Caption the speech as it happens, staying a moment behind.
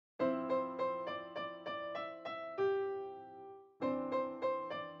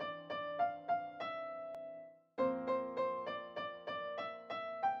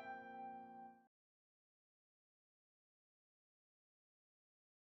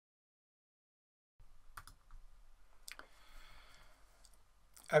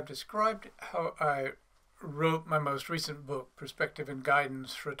I've described how I wrote my most recent book, Perspective and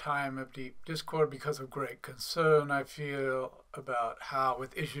Guidance for a Time of Deep Discord, because of great concern I feel about how,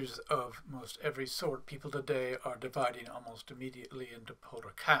 with issues of most every sort, people today are dividing almost immediately into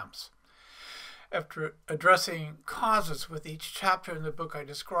polar camps. After addressing causes with each chapter in the book, I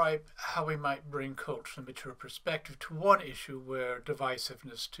describe how we might bring culturally mature perspective to one issue where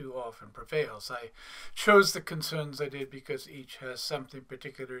divisiveness too often prevails. I chose the concerns I did because each has something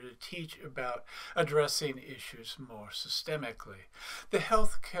particular to teach about addressing issues more systemically. The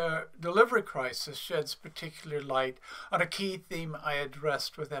healthcare delivery crisis sheds particular light on a key theme I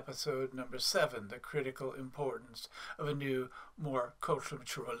addressed with episode number 7, the critical importance of a new, more culturally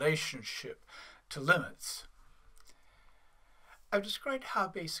mature relationship to limits. I've described how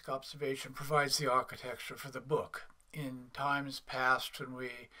basic observation provides the architecture for the book. In times past, when we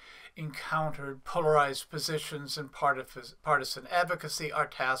encountered polarized positions and partisan advocacy, our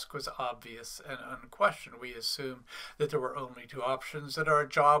task was obvious and unquestioned. We assumed that there were only two options, that our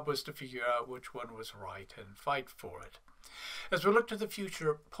job was to figure out which one was right and fight for it. As we look to the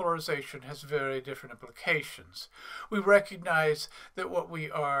future, polarization has very different implications. We recognize that what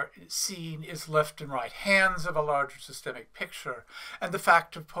we are seeing is left and right hands of a larger systemic picture, and the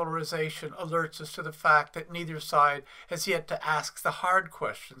fact of polarization alerts us to the fact that neither side has yet to ask the hard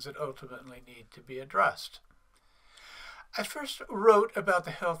questions that ultimately need to be addressed. I first wrote about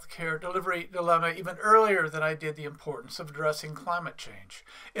the healthcare delivery dilemma even earlier than I did the importance of addressing climate change.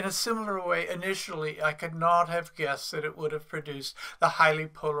 In a similar way, initially, I could not have guessed that it would have produced the highly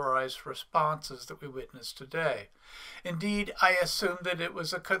polarized responses that we witness today. Indeed, I assumed that it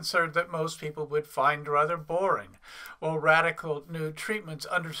was a concern that most people would find rather boring, while radical new treatments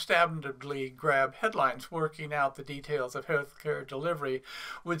understandably grab headlines. Working out the details of healthcare delivery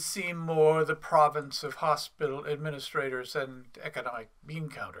would seem more the province of hospital administrators and economic bean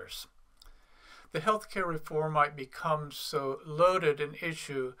counters. The healthcare reform might become so loaded an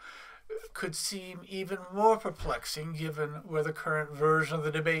issue could seem even more perplexing given where the current version of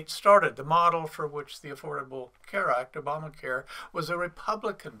the debate started. The model for which the Affordable Care Act, Obamacare, was a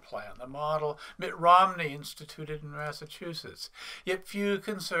Republican plan, the model Mitt Romney instituted in Massachusetts. Yet few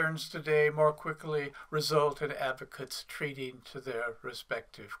concerns today more quickly result in advocates treating to their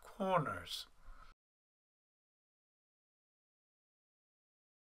respective corners.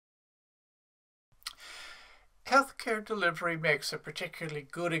 Healthcare delivery makes a particularly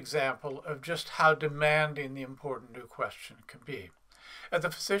good example of just how demanding the important new question can be. As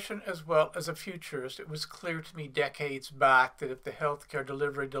a physician as well as a futurist, it was clear to me decades back that if the healthcare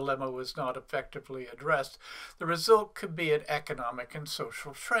delivery dilemma was not effectively addressed, the result could be an economic and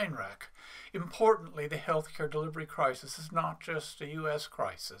social train wreck. Importantly, the healthcare delivery crisis is not just a U.S.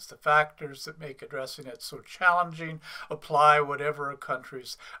 crisis. The factors that make addressing it so challenging apply whatever a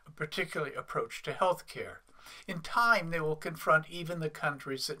country's particular approach to healthcare. In time, they will confront even the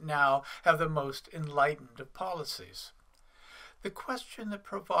countries that now have the most enlightened of policies. The question that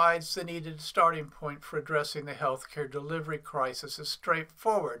provides the needed starting point for addressing the healthcare delivery crisis is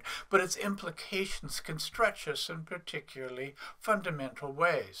straightforward, but its implications can stretch us in particularly fundamental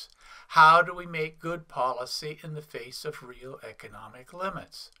ways. How do we make good policy in the face of real economic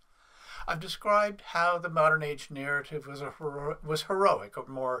limits? I've described how the modern age narrative was heroic, or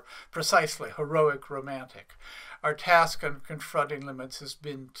more precisely, heroic romantic. Our task in confronting limits has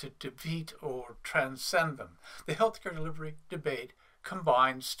been to defeat or transcend them. The healthcare delivery debate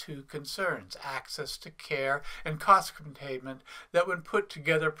combines two concerns, access to care and cost containment, that when put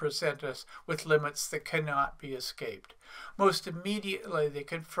together present us with limits that cannot be escaped. Most immediately, they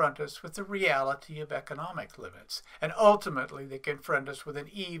confront us with the reality of economic limits, and ultimately they confront us with an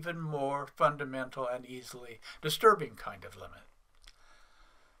even more fundamental and easily disturbing kind of limit.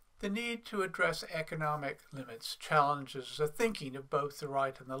 The need to address economic limits challenges the thinking of both the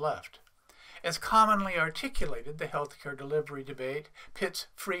right and the left. As commonly articulated, the healthcare delivery debate pits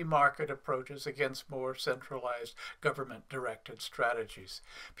free market approaches against more centralized government-directed strategies.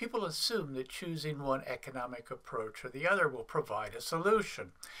 People assume that choosing one economic approach or the other will provide a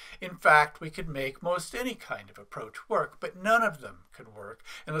solution. In fact, we could make most any kind of approach work, but none of them can work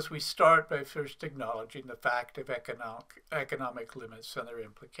unless we start by first acknowledging the fact of economic limits and their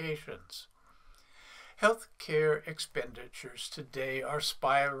implications. Healthcare expenditures today are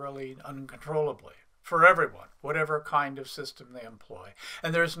spiraling uncontrollably for everyone, whatever kind of system they employ,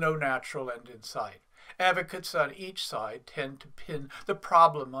 and there is no natural end in sight. Advocates on each side tend to pin the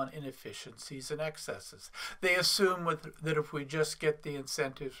problem on inefficiencies and excesses. They assume that if we just get the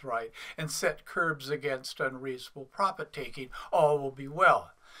incentives right and set curbs against unreasonable profit-taking, all will be well.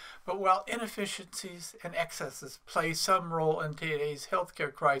 But while inefficiencies and excesses play some role in today's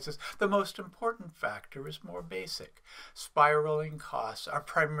healthcare crisis, the most important factor is more basic. Spiraling costs are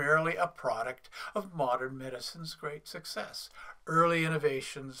primarily a product of modern medicine's great success. Early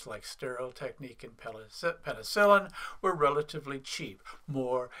innovations like sterile technique and penicillin were relatively cheap.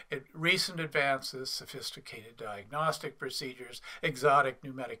 More recent advances, sophisticated diagnostic procedures, exotic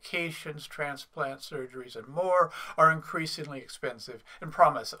new medications, transplant surgeries, and more are increasingly expensive and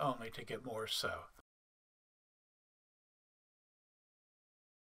promise only to get more so.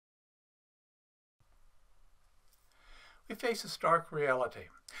 We face a stark reality.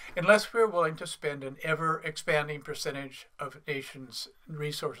 Unless we're willing to spend an ever-expanding percentage of a nation's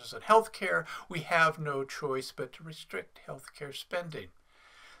resources on healthcare, we have no choice but to restrict healthcare spending.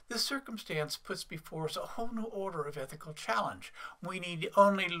 This circumstance puts before us a whole new order of ethical challenge. We need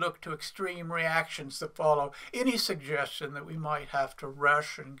only look to extreme reactions that follow any suggestion that we might have to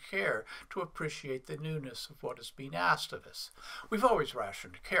ration care to appreciate the newness of what is being asked of us. We've always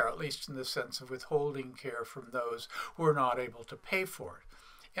rationed care, at least in the sense of withholding care from those who are not able to pay for it.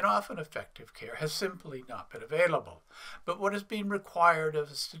 And often effective care has simply not been available. But what is being required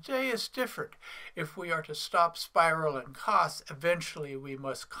of us today is different. If we are to stop spiraling costs, eventually we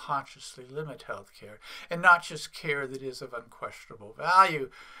must consciously limit health care, and not just care that is of questionable value,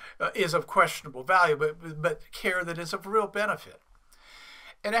 but care that is of real benefit.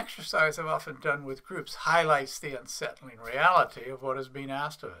 An exercise I've often done with groups highlights the unsettling reality of what is being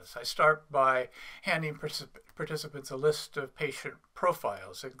asked of us. I start by handing participants a list of patient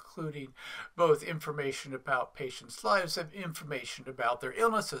profiles, including both information about patients' lives and information about their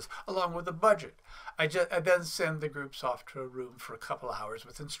illnesses, along with a budget. I then send the groups off to a room for a couple hours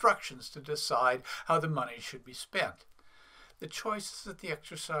with instructions to decide how the money should be spent. The choices that the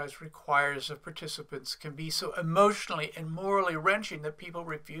exercise requires of participants can be so emotionally and morally wrenching that people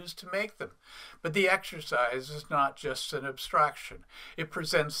refuse to make them. But the exercise is not just an abstraction. It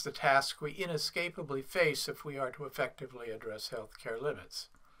presents the task we inescapably face if we are to effectively address healthcare limits.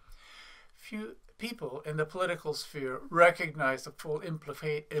 Few people in the political sphere recognize the full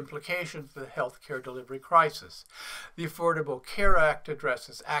implications of the healthcare delivery crisis. The Affordable Care Act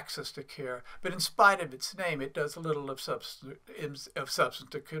addresses access to care, but in spite of its name, it does little of substance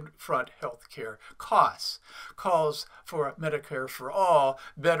to confront healthcare costs. Calls for Medicare for all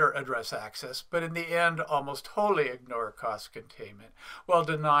better address access, but in the end almost wholly ignore cost containment, while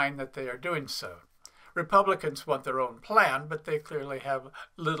denying that they are doing so. Republicans want their own plan, but they clearly have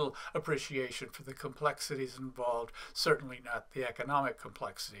little appreciation for the complexities involved, certainly not the economic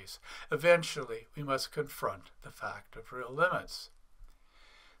complexities. Eventually, we must confront the fact of real limits.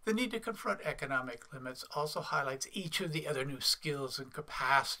 The need to confront economic limits also highlights each of the other new skills and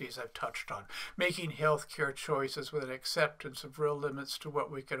capacities I've touched on. Making healthcare choices with an acceptance of real limits to what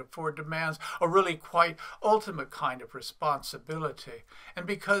we can afford demands a really quite ultimate kind of responsibility. And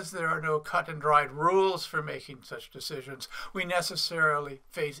because there are no cut-and-dried rules for making such decisions, we necessarily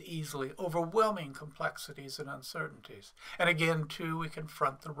face easily overwhelming complexities and uncertainties. And again, too, we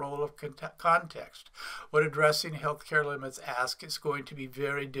confront the role of context. What addressing healthcare limits asks is going to be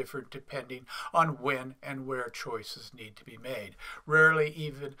very different depending on when and where choices need to be made. Rarely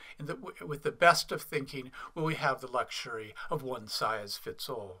even with the best of thinking will we have the luxury of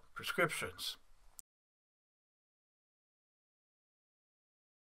one-size-fits-all prescriptions.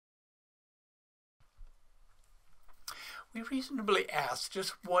 We reasonably ask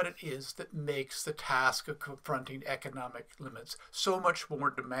just what it is that makes the task of confronting economic limits so much more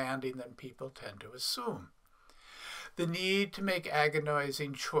demanding than people tend to assume. The need to make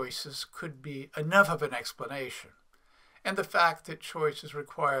agonizing choices could be enough of an explanation, and the fact that choices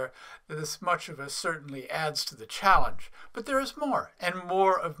require this much of us certainly adds to the challenge. But there is more, and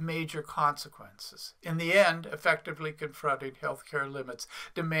more of major consequences. In the end, effectively confronting healthcare limits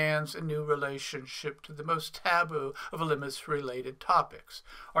demands a new relationship to the most taboo of limits-related topics,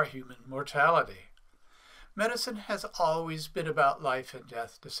 our human mortality. Medicine has always been about life and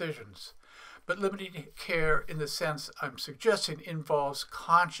death decisions. But limiting care in the sense I'm suggesting involves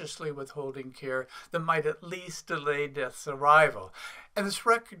consciously withholding care that might at least delay death's arrival. And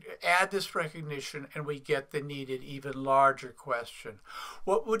add this recognition and we get the needed, even larger question.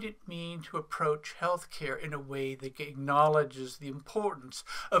 What would it mean to approach health care in a way that acknowledges the importance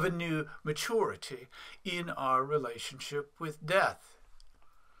of a new maturity in our relationship with death?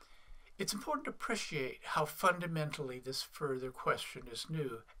 It's important to appreciate how fundamentally this further question is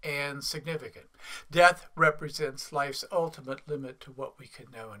new and significant. Death represents life's ultimate limit to what we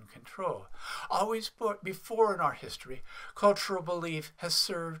can know and control. Always before in our history, cultural belief has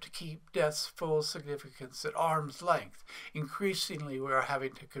served to keep death's full significance at arm's length. Increasingly, we are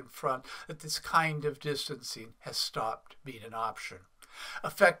having to confront that this kind of distancing has stopped being an option.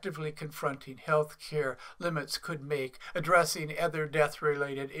 Effectively confronting health care limits could make addressing other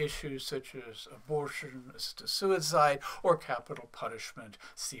death-related issues such as abortion, assisted suicide, or capital punishment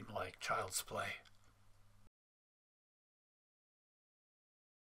seem like child's play.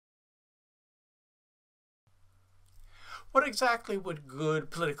 What exactly would good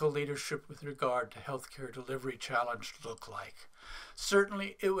political leadership with regard to healthcare delivery challenge look like?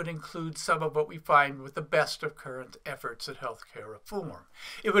 Certainly, it would include some of what we find with the best of current efforts at healthcare reform.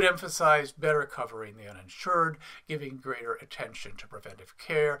 It would emphasize better covering the uninsured, giving greater attention to preventive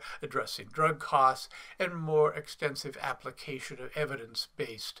care, addressing drug costs, and more extensive application of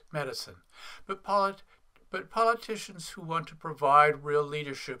evidence-based medicine. But politicians who want to provide real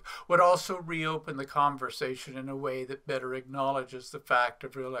leadership would also reopen the conversation in a way that better acknowledges the fact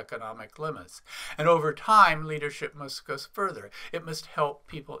of real economic limits. And over time, leadership must go further. It must help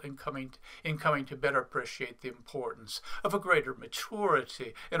people in coming to better appreciate the importance of a greater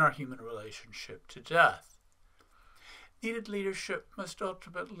maturity in our human relationship to death. Needed leadership must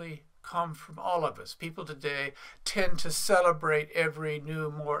ultimately come from all of us. People today tend to celebrate every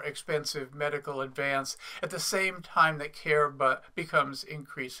new, more expensive medical advance at the same time that care becomes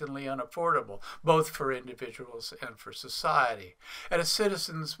increasingly unaffordable, both for individuals and for society. And as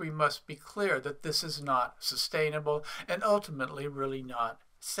citizens, we must be clear that this is not sustainable and ultimately really not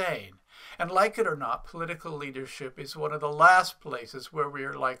sane. And like it or not, political leadership is one of the last places where we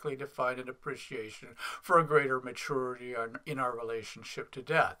are likely to find an appreciation for a greater maturity in our relationship to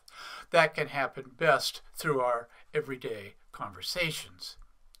death. That can happen best through our everyday conversations.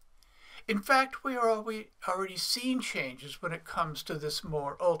 In fact, we are already seeing changes when it comes to this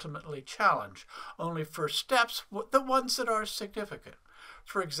more ultimately challenge, only first steps, the ones that are significant.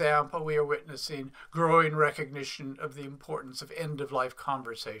 For example, we are witnessing growing recognition of the importance of end-of-life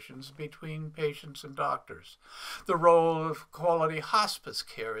conversations between patients and doctors. The role of quality hospice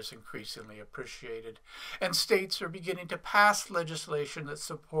care is increasingly appreciated, and states are beginning to pass legislation that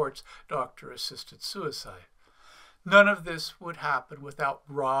supports doctor-assisted suicide. None of this would happen without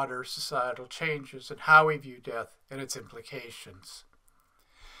broader societal changes in how we view death and its implications.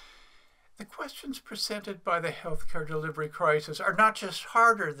 The questions presented by the healthcare delivery crisis are not just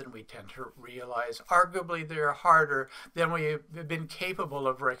harder than we tend to realize. Arguably, they are harder than we have been capable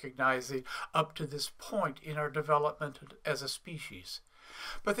of recognizing up to this point in our development as a species.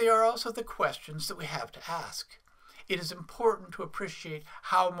 But they are also the questions that we have to ask. It is important to appreciate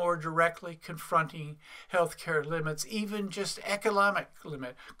how more directly confronting healthcare limits, even just economic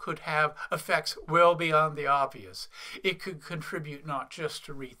limit, could have effects well beyond the obvious. It could contribute not just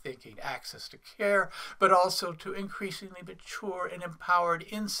to rethinking access to care, but also to increasingly mature and empowered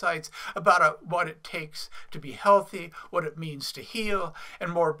insights about what it takes to be healthy, what it means to heal, and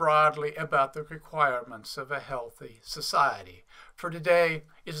more broadly about the requirements of a healthy society. For today,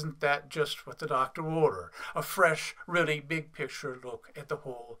 isn't that just what the doctor will order? A fresh, really big picture look at the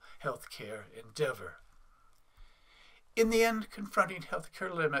whole healthcare endeavor. In the end, confronting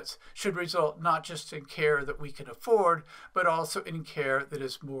healthcare limits should result not just in care that we can afford, but also in care that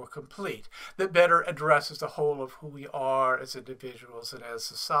is more complete, that better addresses the whole of who we are as individuals and as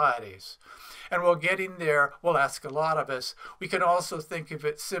societies. And while getting there will ask a lot of us, we can also think of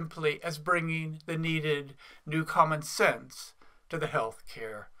it simply as bringing the needed new common sense to the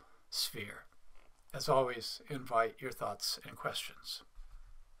healthcare sphere. As always, invite your thoughts and questions.